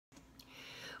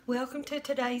Welcome to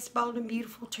today's Bold and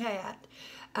Beautiful Chat.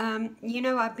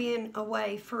 I've been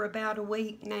away for about a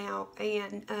week now,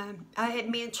 and I had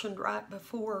mentioned right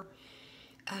before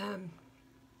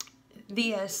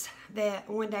this that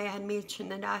one day I had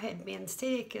mentioned that I had been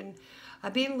sick, and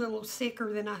I've been a little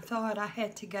sicker than I thought. I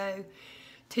had to go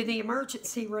to the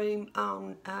emergency room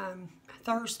on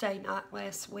Thursday night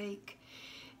last week,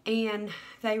 and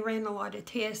they ran a lot of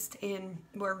tests and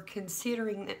were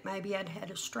considering that maybe I'd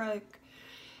had a stroke.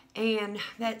 And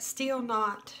that's still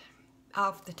not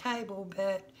off the table,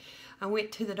 but I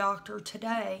went to the doctor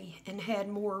today and had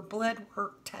more blood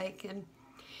work taken.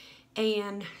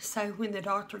 And so when the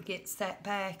doctor gets that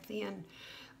back, then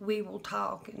we will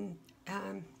talk and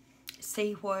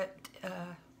see what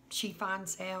she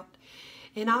finds out.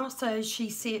 And also she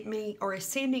sent me, or is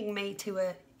sending me, to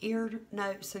a ear,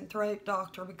 nose, and throat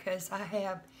doctor because I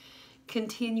have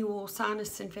continual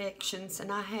sinus infections,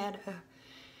 and I had a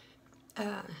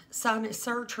sinus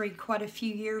surgery quite a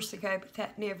few years ago, but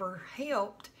that never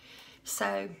helped.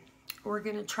 So we're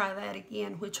going to try that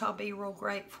again, which I'll be real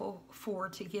grateful for,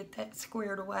 to get that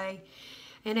squared away.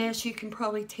 And as you can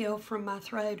probably tell from my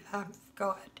throat, I've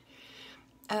got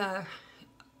a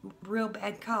real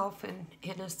bad cough and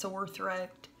a sore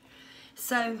throat.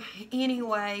 So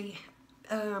anyway,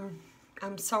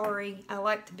 I'm sorry. I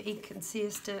like to be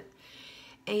consistent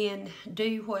and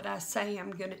do what I say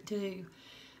I'm going to do.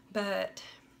 But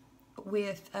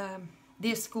with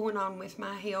this going on with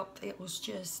my health, it was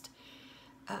just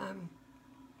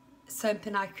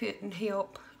something I couldn't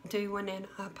help doing, and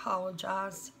I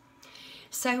apologize.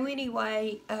 So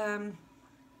anyway,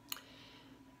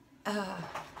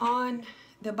 on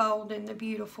the Bold and the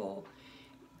Beautiful,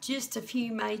 just a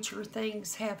few major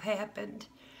things have happened.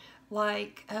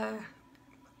 Like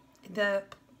the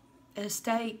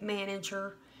estate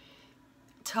manager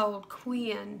told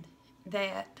Quinn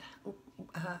that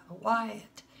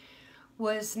Wyatt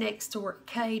was next door at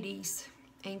Katie's,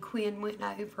 and Quinn went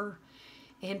over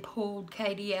and pulled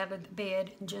Katie out of the bed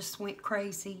and just went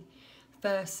crazy,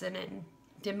 fussing and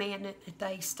demanding that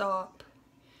they stop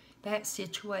that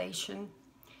situation.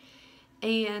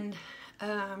 And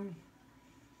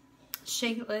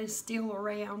Sheila is still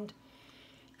around,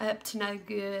 up to no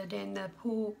good, and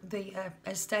the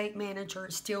estate manager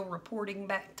is still reporting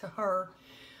back to her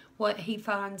what he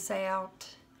finds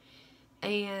out.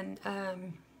 And I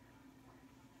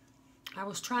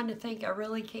was trying to think. I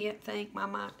really can't think. My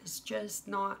mind is just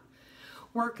not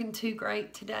working too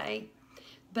great today.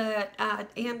 But I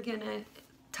am going to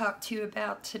talk to you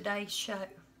about today's show.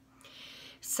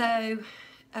 So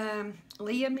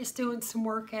Liam is doing some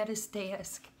work at his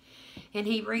desk, and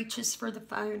he reaches for the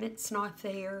phone. It's not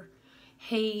there.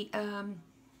 He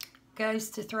goes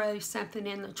to throw something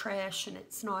in the trash, and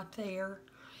it's not there.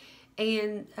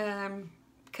 And a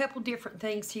couple different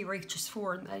things he reaches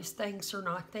for, and those things are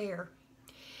not there.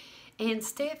 And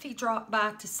Steffi dropped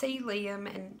by to see Liam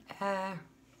and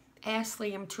asked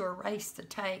Liam to erase the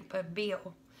tape of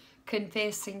Bill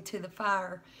confessing to the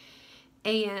fire.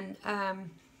 And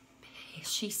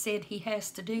she said he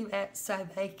has to do that so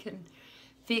they can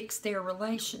fix their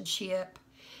relationship.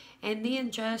 And then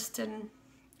Justin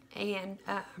and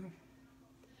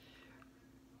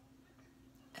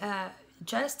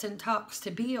Justin talks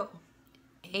to Bill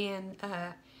and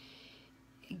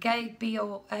gave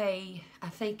Bill I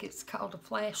think it's called a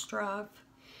flash drive.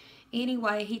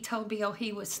 Anyway, he told Bill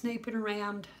he was snooping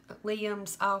around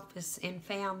Liam's office and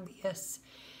found this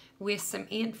with some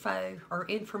info or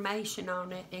information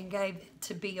on it and gave it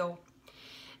to Bill.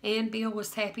 And Bill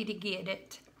was happy to get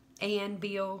it. And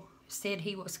Bill said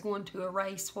he was going to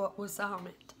erase what was on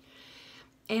it.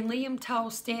 And Liam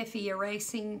told Steffi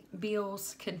erasing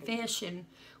Bill's confession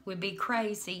would be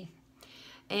crazy.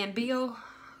 And Bill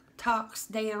talks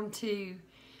down to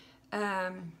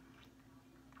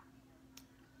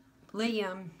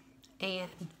Liam,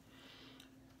 and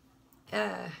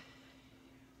I'm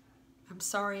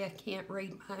sorry I can't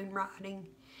read my own writing.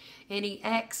 And he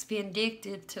acts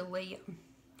vindictive to Liam.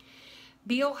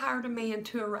 Bill hired a man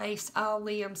to erase all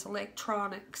Liam's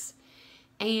electronics,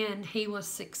 and he was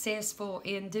successful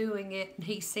in doing it. And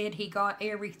he said he got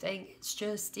everything. It's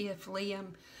just if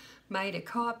Liam made a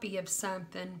copy of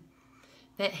something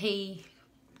that he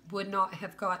would not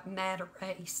have gotten that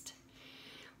erased.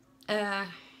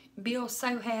 Bill's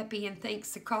so happy and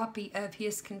thinks a copy of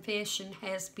his confession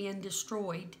has been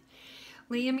destroyed.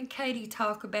 Liam and Katie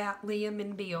talk about Liam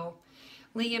and Bill.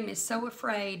 Liam is so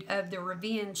afraid of the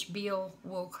revenge Bill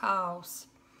will cause.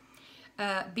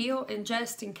 Bill and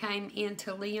Justin came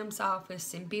into Liam's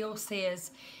office, and Bill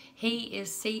says he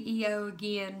is CEO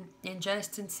again, and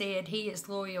Justin said he is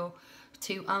loyal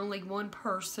to only one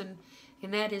person,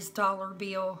 and that is Dollar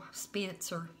Bill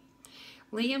Spencer.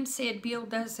 Liam said Bill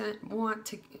doesn't want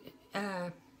to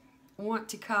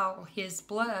call his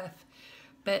bluff,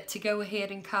 but to go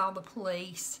ahead and call the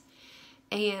police,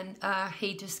 and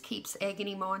he just keeps egging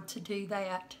him on to do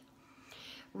that.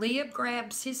 Liam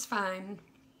grabs his phone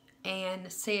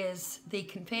and says the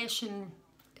confession,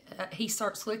 he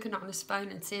starts looking on his phone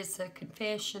and says the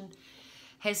confession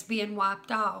has been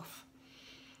wiped off.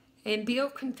 And Bill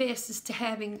confesses to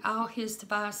having all his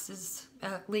devices,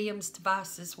 Liam's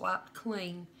devices, wiped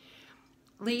clean.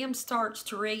 Liam starts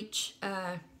to reach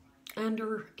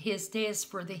under his desk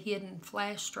for the hidden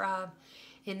flash drive,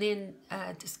 and then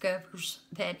discovers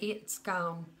that it's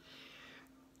gone.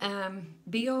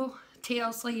 Bill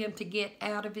tells Liam to get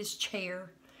out of his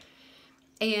chair,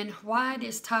 and Wyatt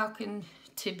is talking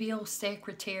to Bill's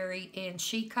secretary, and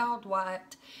she called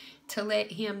Wyatt to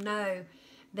let him know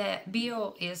that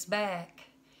Bill is back.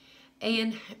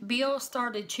 And Bill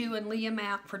started chewing Liam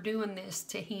out for doing this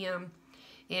to him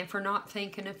and for not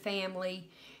thinking of family.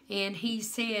 And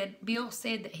Bill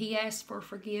said that he asked for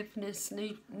forgiveness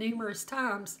numerous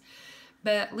times,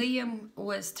 but Liam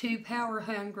was too power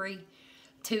hungry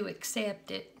to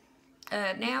accept it.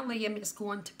 Now Liam is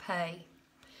going to pay.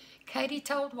 Katie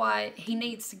told Wyatt he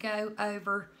needs to go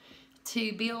over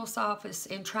to Bill's office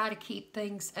and try to keep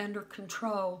things under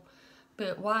control,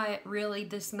 but Wyatt really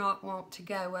does not want to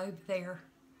go over there.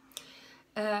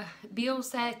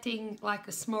 Bill's acting like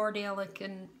a smart aleck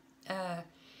and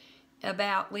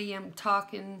about Liam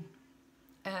talking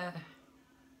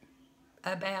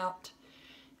about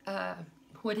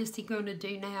what is he going to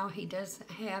do now. He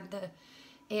doesn't have the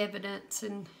evidence,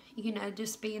 and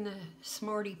just being a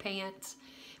smarty pants.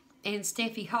 And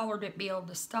Steffi hollered at Bill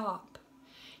to stop.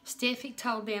 Steffi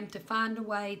told them to find a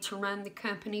way to run the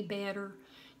company better,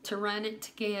 to run it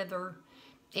together,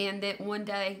 and that one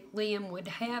day Liam would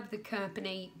have the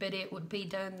company, but it would be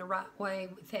done the right way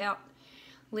without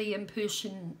Liam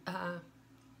pushing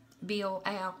Bill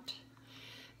out.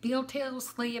 Bill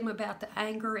tells Liam about the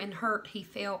anger and hurt he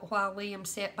felt while Liam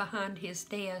sat behind his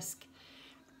desk.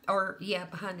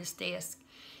 Behind his desk.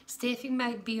 Steffi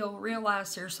made Bill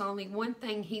realize there's only one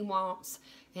thing he wants,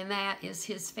 and that is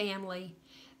his family.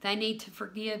 They need to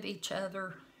forgive each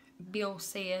other, Bill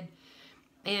said.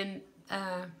 And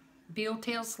Bill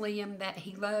tells Liam that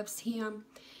he loves him,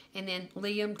 and then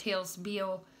Liam tells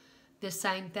Bill the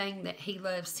same thing, that he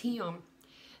loves him.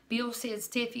 Bill said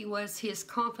Steffi was his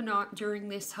confidant during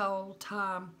this whole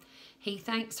time. He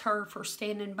thanks her for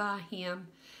standing by him,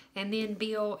 and then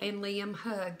Bill and Liam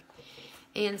hug.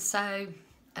 And so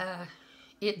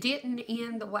it didn't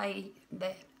end the way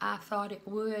that I thought it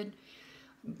would,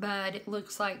 but it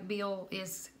looks like Bill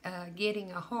is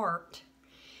getting a heart.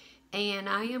 And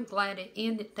I am glad it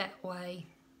ended that way.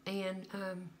 And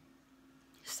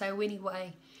so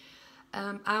anyway,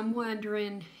 I'm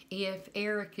wondering if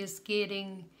Eric is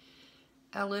getting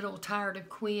a little tired of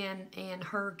Quinn and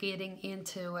her getting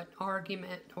into an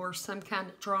argument or some kind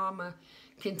of drama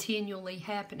continually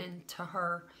happening to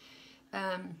her.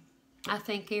 I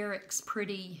think Eric's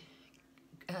pretty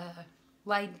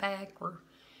laid back or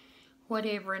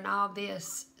whatever, and all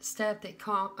this stuff that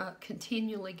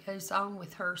continually goes on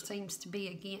with her seems to be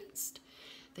against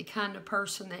the kind of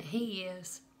person that he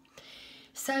is.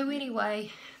 So anyway,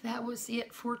 that was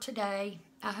it for today.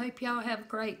 I hope y'all have a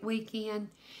great weekend,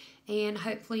 and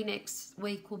hopefully next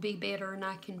week will be better and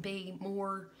I can be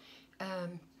more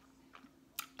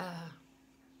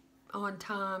on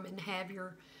time and have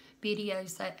your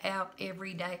videos out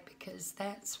every day, because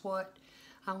that's what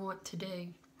I want to do.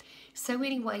 So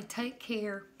anyway, take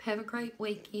care, have a great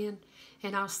weekend,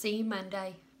 and I'll see you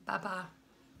Monday. Bye-bye.